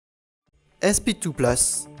SP2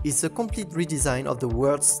 Plus is a complete redesign of the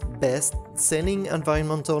world's best-selling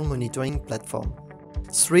environmental monitoring platform.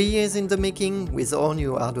 3 years in the making with all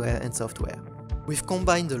new hardware and software. We've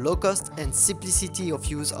combined the low cost and simplicity of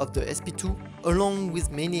use of the SP2 along with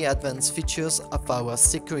many advanced features of our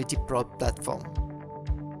securityProbe platform.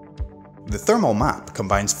 The thermal map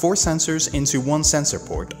combines 4 sensors into one sensor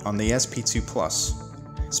port on the SP2 Plus,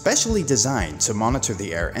 specially designed to monitor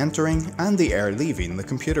the air entering and the air leaving the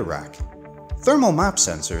computer rack. Thermal map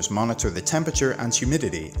sensors monitor the temperature and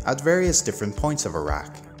humidity at various different points of a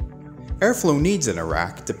rack. Airflow needs in a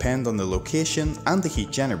rack depend on the location and the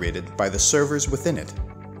heat generated by the servers within it.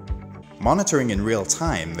 Monitoring in real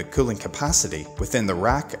time the cooling capacity within the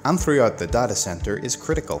rack and throughout the data center is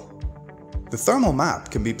critical. The thermal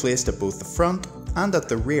map can be placed at both the front and at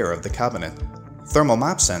the rear of the cabinet. Thermal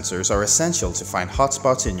map sensors are essential to find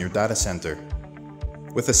hotspots in your data center.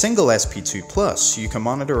 With a single SP2 Plus, you can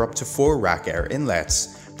monitor up to 4 rack air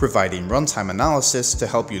inlets, providing runtime analysis to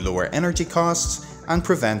help you lower energy costs and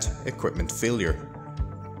prevent equipment failure.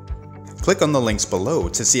 Click on the links below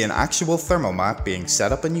to see an actual thermal map being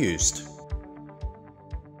set up and used.